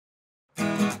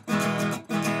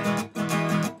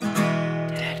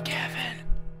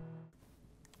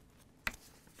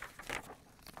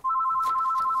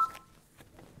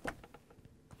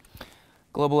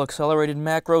Global Accelerated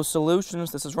Macro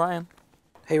Solutions. This is Ryan.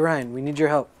 Hey Ryan, we need your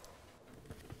help.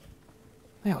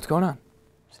 Hey, what's going on?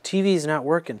 The TV's not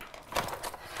working.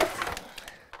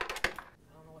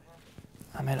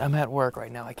 I'm at work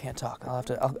right now. I can't talk. I'll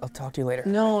talk to you later.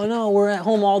 No, we're at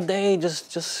home all day.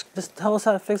 Just tell us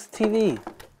how to fix the TV.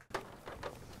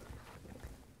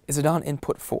 Is it on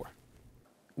input 4?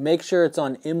 Make sure it's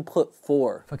on input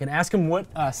 4. If I can ask him what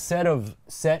set of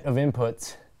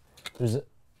inputs. There's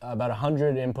about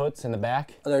 100 inputs in the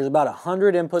back. There's about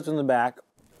 100 inputs in the back.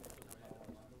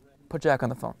 Put Jack on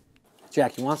the phone.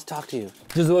 Jack, he wants to talk to you.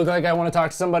 Does it look like I want to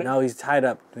talk to somebody? No, he's tied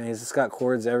up. Man, he's just got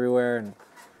cords everywhere, and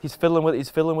He's fiddling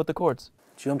with the cords.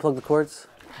 did you unplug the cords?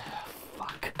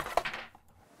 Fuck.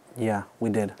 Yeah,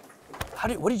 we did.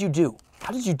 What did you do?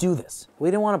 How did you do this? We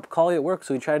didn't want to call you at work,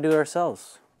 so we tried to do it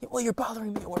ourselves. Well, you're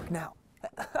bothering me at work now.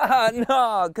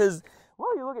 No, because,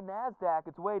 well, you look at NASDAQ,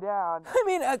 it's way down. I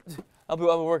mean, I'll be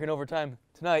working overtime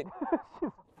tonight.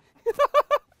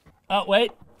 Oh,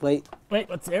 wait,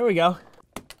 there we go.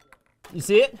 You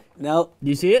see it? No. Do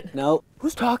you see it? No.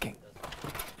 Who's talking?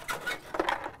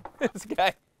 This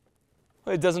guy.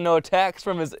 He doesn't know a tax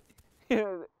from his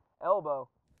elbow.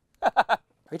 Are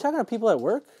you talking to people at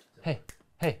work? Hey.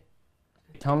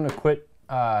 Tell him to quit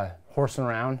horsing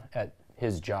around at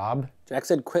his job. Jack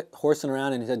said quit horsing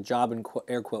around, and he said job in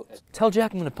air quotes. Tell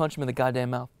Jack I'm gonna punch him in the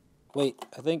goddamn mouth. Wait,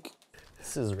 I think...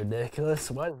 This is ridiculous.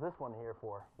 What is this one here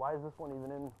for? Why is this one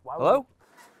even in? Hello?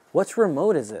 Which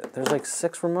remote is it? There's like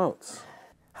 6 remotes.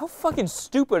 How fucking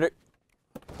stupid are...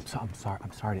 So I'm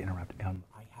sorry to interrupt. I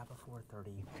have a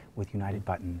 430 with United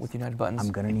Buttons. With United Buttons.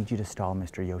 I'm gonna need you to stall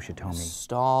Mr. Yoshitomi.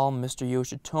 Stall Mr.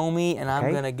 Yoshitomi, and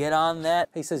I'm gonna get on that.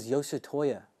 He says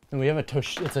Yoshitoya. And we have it's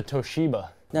a Toshiba.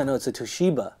 No, it's a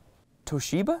Toshiba.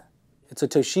 Toshiba? It's a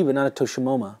Toshiba, not a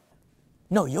Toshimoma.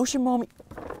 No, Yoshimomi.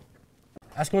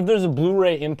 Ask him if there's a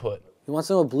Blu-ray input. He wants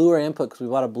to know a Blu-ray input because we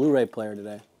bought a Blu-ray player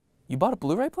today. You bought a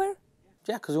Blu-ray player?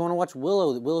 Yeah, because we want to watch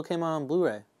Willow. Willow came out on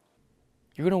Blu-ray.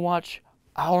 You're gonna watch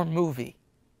our movie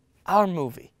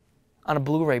on a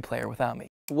Blu-ray player without me.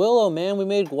 Willow, man, we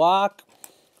made guac.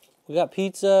 We got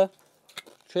pizza,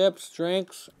 chips,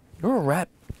 drinks. You're a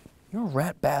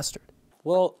rat bastard.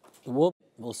 Well, we'll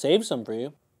save some for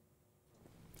you.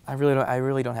 I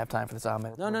really don't have time for this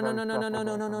omelet.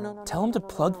 No. Tell him to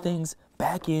plug things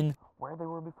back in where they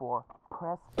were before.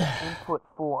 Press input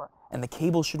 4, and the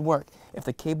cable should work. If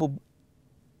the cable...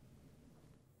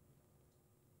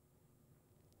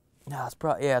 No, it's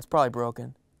probably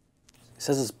broken. It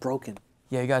says it's broken.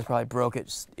 Yeah, you guys probably broke it,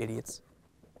 just idiots.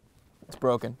 It's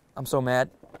broken. I'm so mad.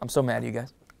 I'm so mad at you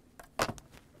guys.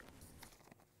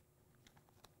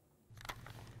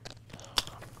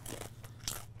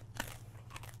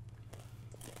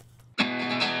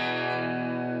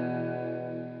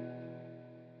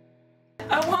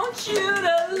 I want you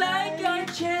to like our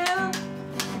channel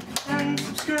and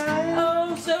subscribe.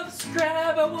 Oh,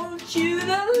 subscribe. I want you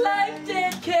to like it.